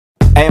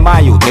Hey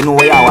man, you know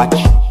where you watch.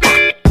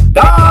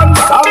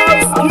 Dancehall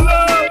skilla.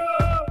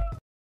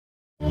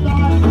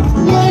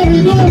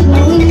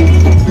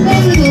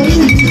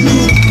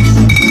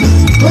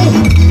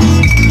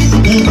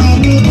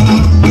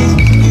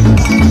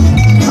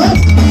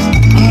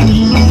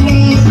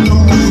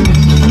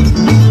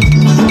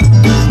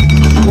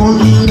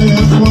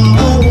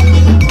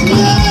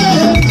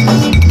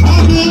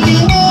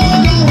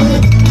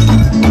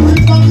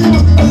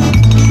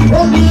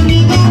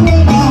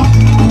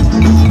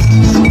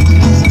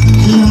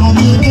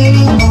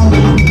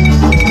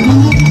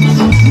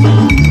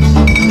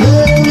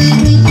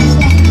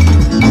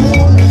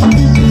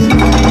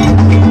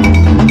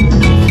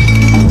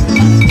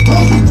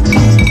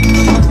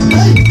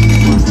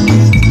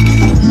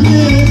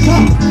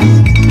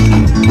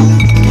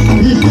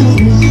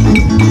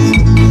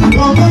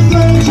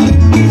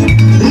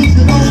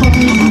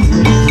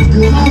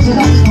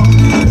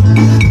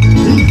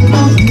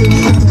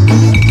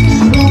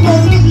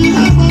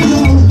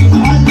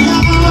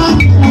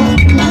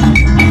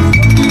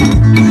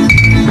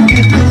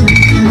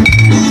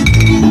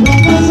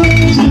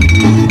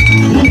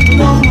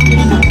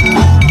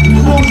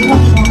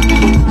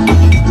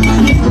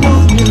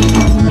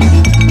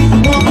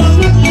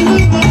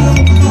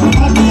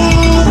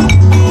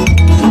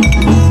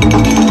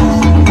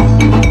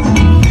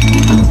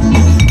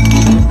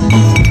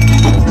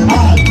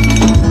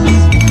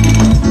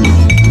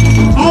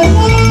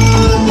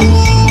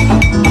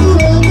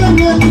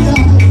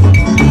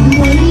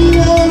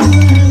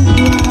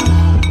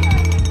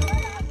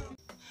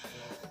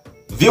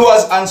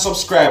 Viewers and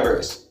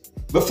subscribers,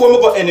 before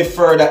we go any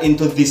further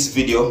into this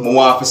video, I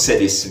want to say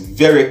this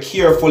very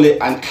carefully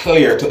and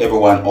clear to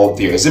everyone out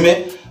there. See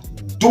me?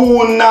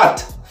 Do not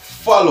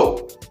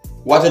follow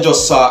what I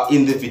just saw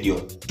in the video.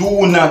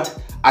 Do not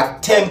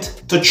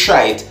attempt to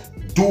try it.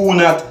 Do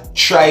not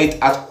try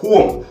it at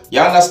home.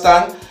 You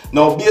understand?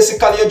 Now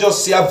basically you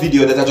just see a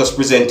video that I just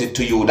presented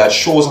to you that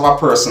shows of a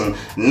person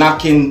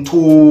knocking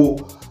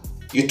two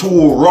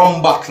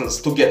rum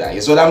bottles together.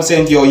 You see what I'm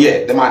saying to you?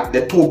 Yeah,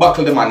 the two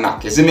bottles them are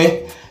knock. You see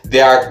me?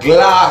 They are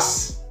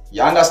glass.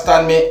 You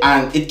understand me?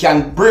 And it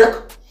can break.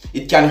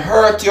 It can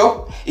hurt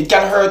you. It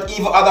can hurt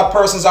even other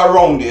persons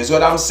around you. You see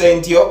what I'm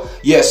saying to you?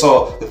 Yeah,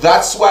 so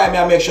that's why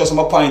I make sure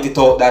someone point it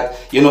out that,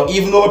 you know,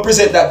 even though I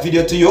present that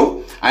video to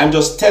you, I'm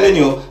just telling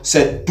you,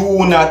 say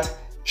do not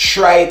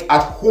try it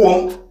at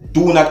home.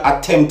 Do not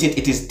attempt it.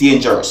 It is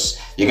dangerous.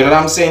 You get what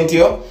I'm saying to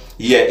you?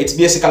 Yeah, it's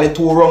basically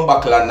two rum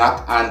buckle and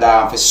knock, and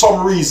for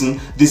some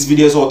reason this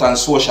video is out on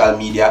social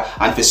media,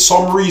 and for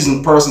some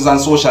reason persons on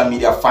social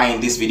media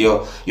find this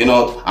video, you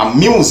know,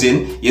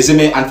 amusing, you see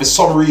me, and for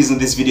some reason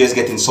this video is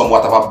getting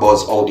somewhat of a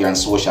buzz out there on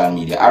social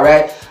media.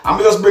 Alright, I'm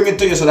just bringing it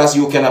to you so that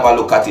you can have a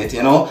look at it,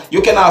 you know.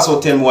 You can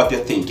also tell me what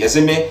you think, you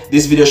see me.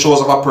 This video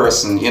shows of a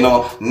person, you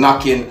know,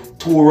 knocking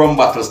two rum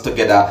bottles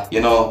together,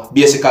 you know,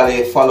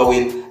 basically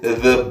following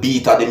the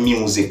beat of the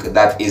music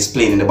that is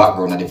playing in the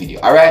background of the video.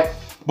 Alright.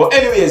 But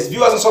anyways,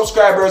 viewers and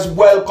subscribers,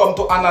 welcome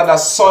to another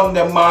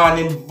Sunday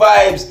morning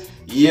vibes.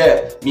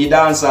 Yeah, me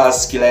Dancehall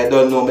skilla, I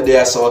don't know me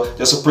there, so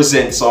just to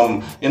present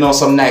some, you know,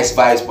 some nice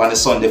vibes on the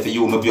Sunday for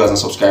you, my viewers and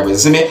subscribers. You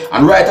see me?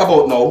 And right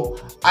about now,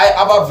 I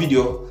have a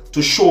video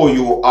to show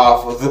you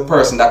of the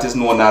person that is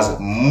known as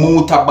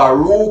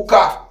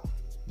Mutabaruka.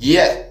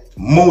 Yeah,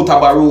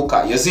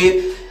 Mutabaruka. You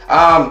see?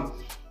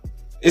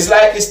 It's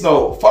like this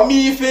now. For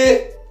me, if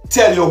I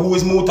tell you who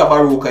is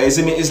Mutabaruka, you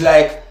see me, it's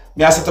like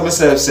me I say to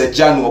myself, say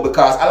Jano,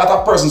 because a lot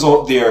of persons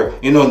out there,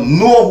 you know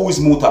who is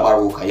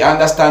Mutabaruka. You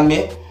understand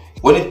me?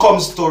 When it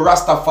comes to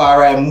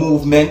Rastafari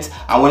movement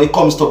and when it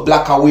comes to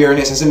black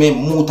awareness, you see me,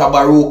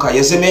 Mutabaruka,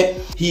 you see me?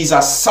 He's a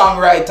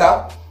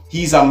songwriter,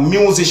 he's a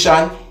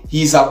musician,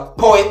 he's a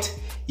poet,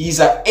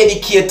 he's an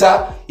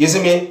educator, you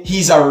see me?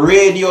 He's a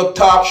radio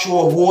talk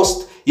show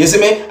host, you see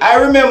me? I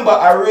remember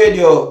a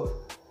radio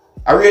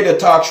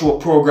talk show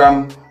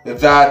program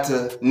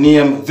that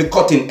named The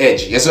Cutting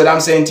Edge. You see what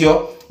I'm saying to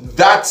you?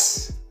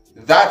 That's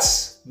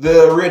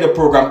the radio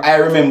program I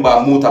remember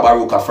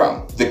Mutabaruka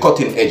from, The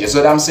Cutting Edge. You see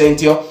what I'm saying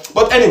to you?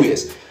 But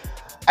anyways,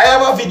 I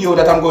have a video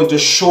that I'm going to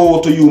show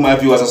to you, my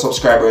viewers and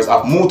subscribers,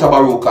 of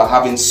Mutabaruka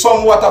having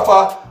somewhat of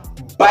a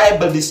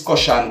Bible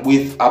discussion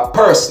with a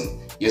person.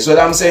 You see what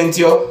I'm saying to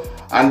you?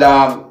 And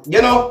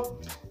you know,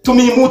 to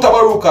me,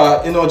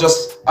 Mutabaruka, you know,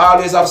 just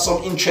always have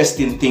some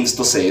interesting things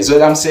to say. You see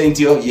what I'm saying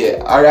to you?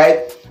 Yeah,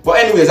 alright. But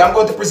anyways, I'm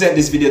going to present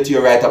this video to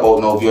you right about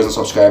now, viewers and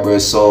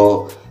subscribers.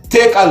 So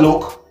take a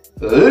look,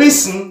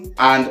 listen,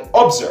 and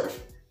observe.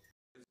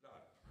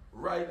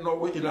 Right now,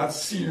 we're in a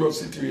serious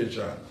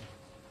situation.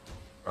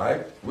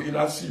 Right? We're in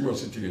a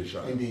serious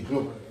situation. Indeed.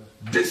 Look.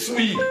 This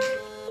week,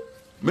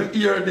 me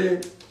hear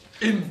the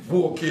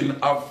invoking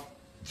of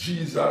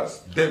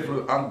Jesus,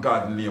 devil, and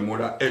God name more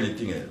than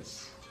anything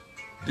else.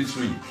 This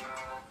week.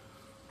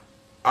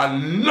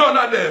 And none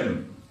of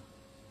them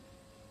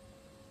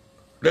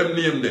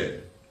name there,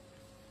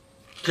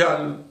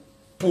 can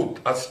put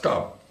a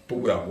stop to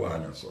where I'm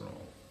going so now.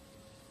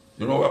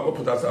 You know what I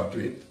put a stop to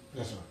it?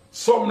 Yes, sir.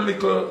 Some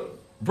little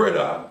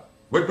brother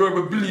we don't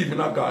even believe in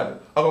a God,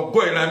 I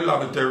go in the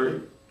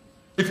laboratory.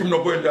 If him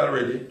not going there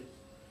already,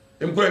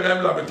 him go in the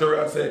laboratory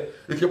and say,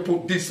 if you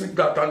put this with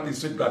that and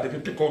this with that, if you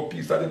take out a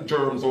piece of the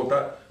germs out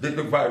of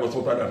the virus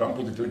out of that and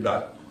put it with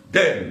that,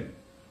 then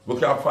we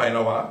can find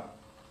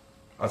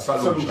a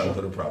solution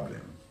to the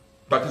problem.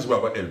 That is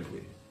what we help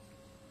with.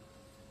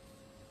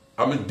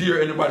 I mean,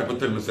 dare anybody to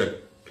tell me say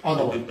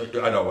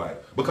otherwise.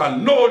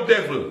 Because no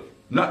devil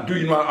not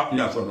doing what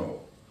happening so now.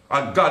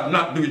 And God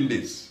not doing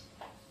this.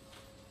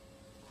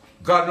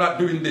 God not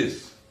doing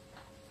this.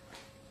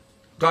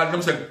 God,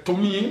 them say, to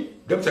me,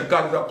 them say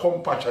God is a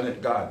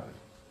compassionate God.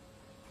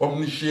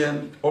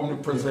 Omniscient,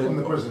 omnipresent.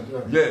 Omnipresent,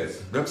 yeah. Yes,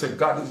 them say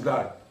God is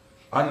God.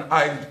 And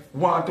I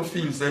want to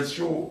feel says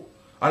sure.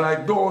 And I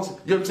don't,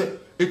 you say,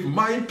 if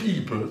my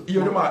people,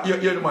 hear the man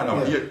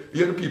now, hear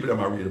the people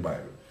that read the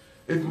Bible.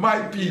 If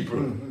my people,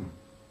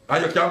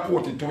 and you can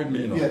quote it to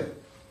me now. Yeah.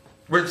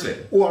 What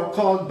say? Who are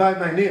called by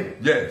my name.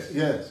 Yes.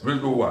 Yes. Will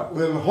do what?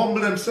 Will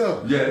humble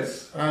themselves.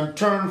 Yes. And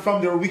turn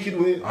from their wicked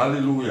way.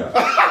 Hallelujah.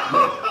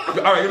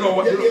 All right, you know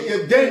what?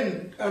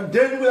 Then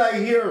will I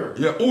hear.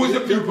 Yeah. Who is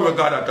the people that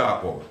God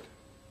talk about?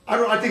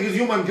 I think it's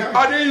humankind.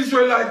 Are the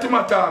Israelites him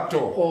talk to?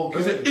 Okay.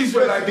 Is the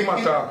Israelites him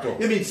talk to?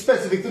 You mean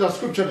specific to the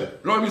scripture then?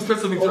 No, I mean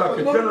specific to that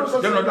scripture.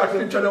 You know that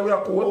scripture that we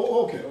are quote?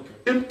 Oh, okay.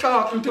 Him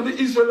talking to the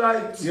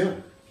Israelites. Yeah.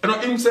 You know,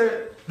 him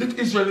say, the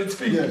Israelites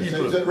feed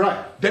people.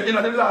 Right. Then in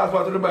the last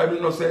part of the Bible,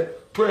 you know, say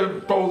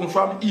 12,000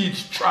 from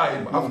each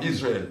tribe of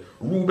Israel.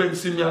 Reuben,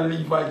 Simeon,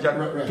 Levi,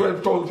 Jacob.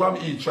 12,000 from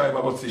each tribe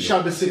of Israel.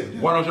 Shall be saved.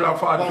 Yeah.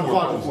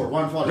 144,000.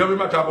 144. Then we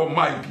matter about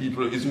my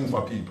people is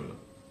over people.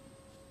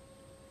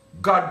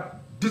 God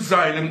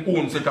designed him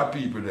own set of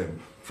people them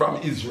from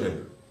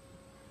Israel.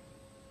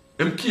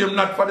 Him came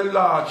not for the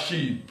large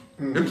sheep.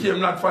 Him came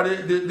not for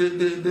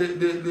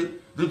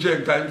the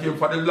Gentile. He came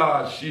for the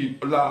large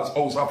sheep, large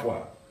house of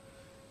war.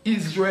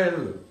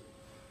 Israel.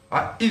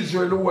 And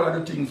Israel the whole of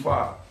the thing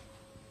for.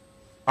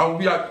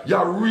 And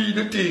you read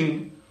the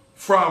thing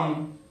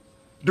from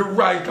the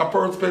right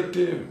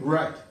perspective.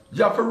 Right.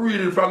 You have to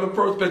read it from the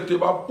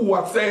perspective of who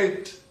has said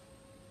it.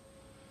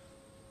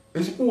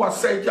 It's who has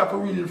said it, you have to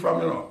read it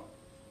from, you know.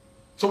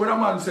 So when a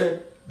man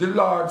said, the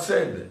Lord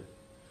said,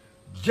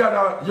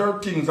 gather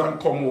your things and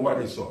come over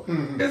this. So.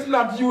 It's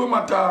not you him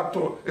talk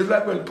to. It's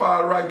like when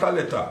Paul write a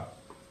letter.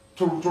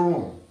 To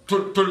Rome.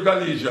 To the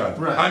Galatians.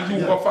 Right. And you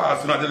go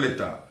fasting at the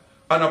letter.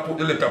 And I put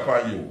the letter for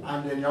you.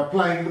 And then you're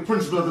applying the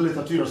principle of the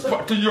letter to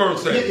yourself. To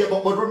yourself. Yeah,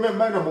 but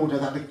remember about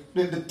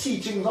that the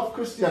teachings of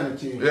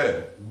Christianity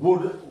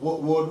would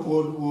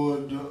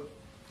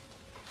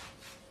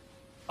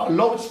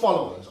allow its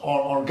followers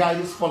or guide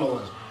its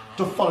followers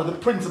to follow the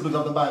principles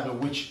of the Bible,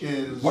 which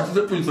is... What is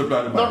the principle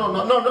of the Bible?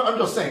 No, I'm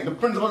just saying, the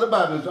principle of the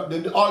Bible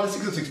is all the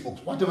 66 books,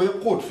 whatever you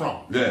quote from.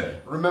 Yeah.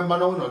 Remember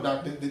now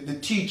that the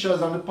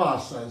teachers and the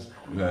pastors,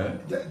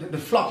 the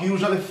flock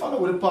usually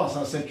follow what the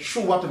pastor said,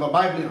 true whatever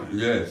Bible you know.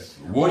 Yes.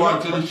 Woe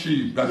unto the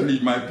sheep that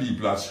lead my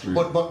people astray.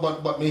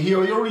 But me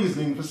hear your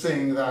reasoning for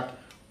saying that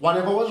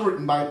whatever was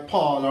written by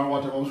Paul or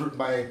whatever was written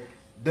by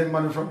them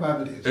man from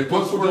Bible days. It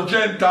was for the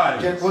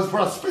Gentiles. It was for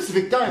a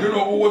specific time. You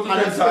know who was the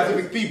and Gentiles?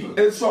 Specific people.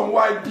 It's some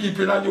white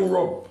people in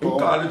Europe who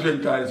call the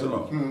Gentiles, you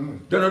know.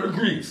 Then the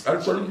Greeks.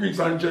 And so the Greeks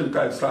and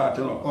Gentiles start,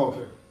 you know.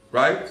 Okay.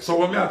 Right? So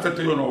when I say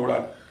to you now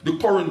that the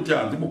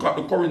Corinthians, the book of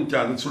the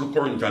Corinthians, it's to the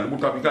Corinthians, the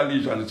book of the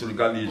Galatians, it's to the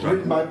Galatians.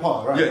 Written by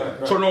Paul, right? Yeah.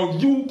 Right. So now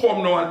you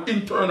come now and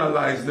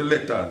internalize the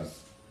letters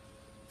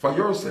for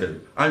yourself.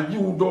 And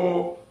you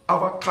don't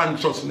have a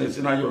consciousness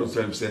in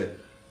yourself, say,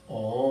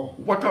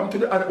 what happened to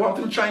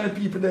the Chinese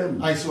people them?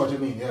 I see what you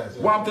mean, yes.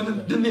 What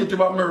happened to the Native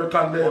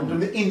American them? What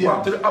happened to the Indians? What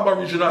happened to the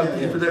Aboriginal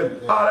people them?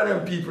 Yeah. All of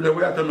them people them,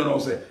 we have to know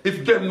say,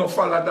 if them not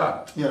follow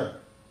that,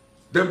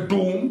 them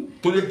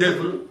doomed to the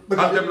devil,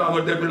 and them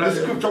not devil. The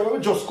scripture we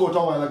just quote a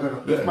while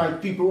ago, if my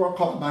people were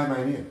called by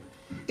my name,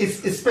 it's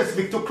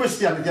specific to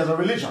Christianity as a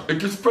religion.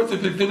 It is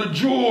specific to the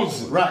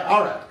Jews. Right,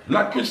 alright.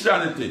 Not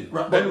Christianity.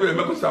 Right, anyway,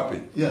 make us stop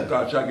it. Yeah.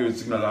 Because I give a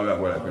signal and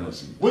what I'm going to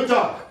see. We'll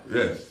talk.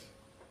 Yes.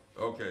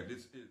 Okay, this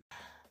is...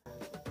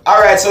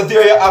 Alright, so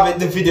there you have it,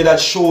 the video that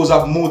shows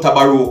of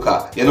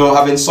Mutabaruka, you know,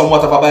 having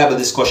somewhat of a Bible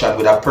discussion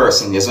with a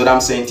person, you see what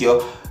I'm saying to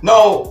you?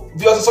 Now,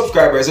 viewers and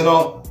subscribers, you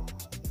know,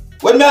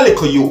 when me a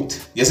little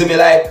youth, you see me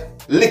like,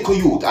 little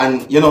youth,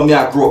 and you know, me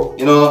a grow up,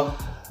 you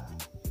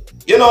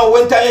know,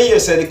 when time you hear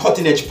say the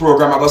cutting edge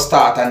program I go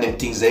start and them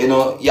things there, you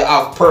know, you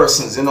have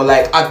persons, you know,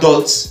 like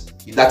adults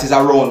that is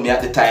around me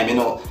at the time, you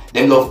know,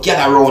 them love get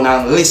around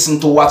and listen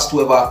to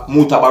whatsoever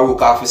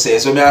Mutabaruka have to say.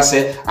 So me I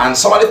say, and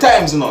some of the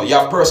times, you know, you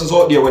have persons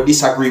out there who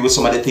disagree with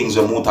some of the things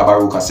that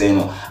Mutabaruka say, you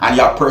know, and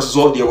you have persons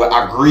out there who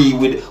agree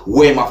with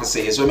what him have to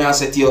say. So me I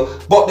say to you,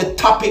 but the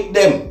topic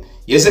them,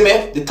 you see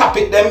me, the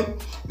topic them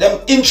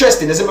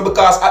interesting, you see me,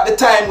 because at the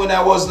time when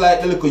I was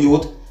like the little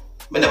youth,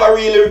 I never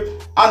really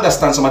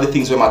understand some of the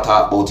things we might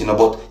talk about, you know,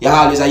 but you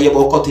always hear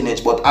about cutting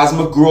edge. But as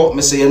me grow,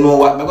 me say, you know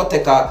what,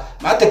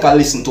 I take a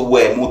listen to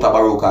where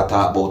Mutabaruka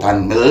talk about,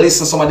 and me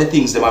listen some of the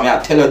things them, and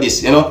I tell you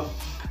this, you know,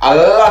 a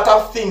lot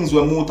of things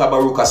where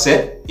Mutabaruka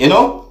said, you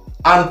know,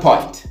 on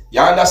point.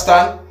 You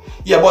understand?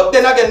 Yeah, but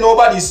then again,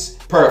 nobody's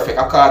perfect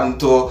according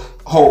to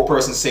how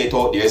persons say it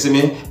out there. You see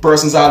me?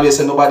 Persons always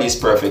say nobody is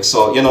perfect.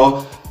 So, you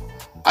know,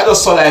 I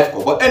just saw life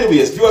go. But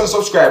anyways, viewers and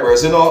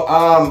subscribers, you know,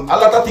 a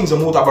lot of things that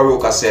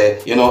Mutabaruka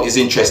say, you know, is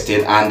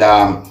interesting. And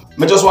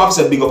I just want to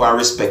say big up and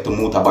respect to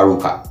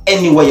Mutabaruka.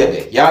 Anywhere you're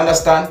there, you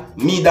understand?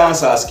 Me,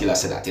 Dancehall Skilla,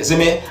 say that, you see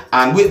me?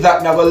 And with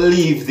that, I'm going to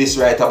leave this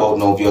right about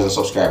now, viewers and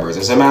subscribers.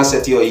 You see me? I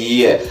said to you,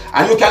 yeah.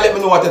 And you can let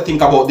me know what you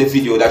think about the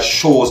video that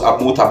shows of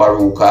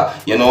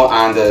Mutabaruka, you know,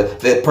 and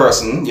the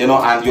person, you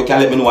know, and you can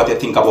let me know what you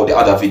think about the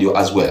other video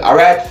as well,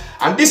 alright?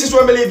 And this is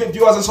where we leave it,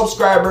 viewers and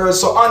subscribers.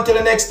 So until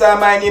the next time,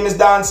 my name is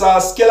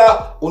Dancehall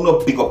Skilla. Uno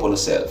big up on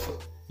yourself.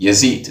 You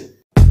see it.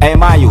 Hey,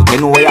 my youth,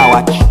 you know where you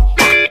watch?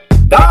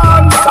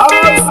 Dancehall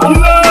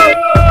Skilla!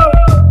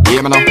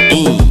 Yeah, man.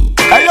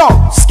 Hey, yo,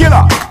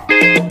 Skilla!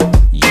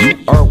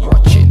 You are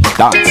watching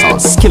Dancehall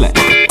Skilla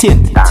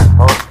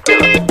Entertainment.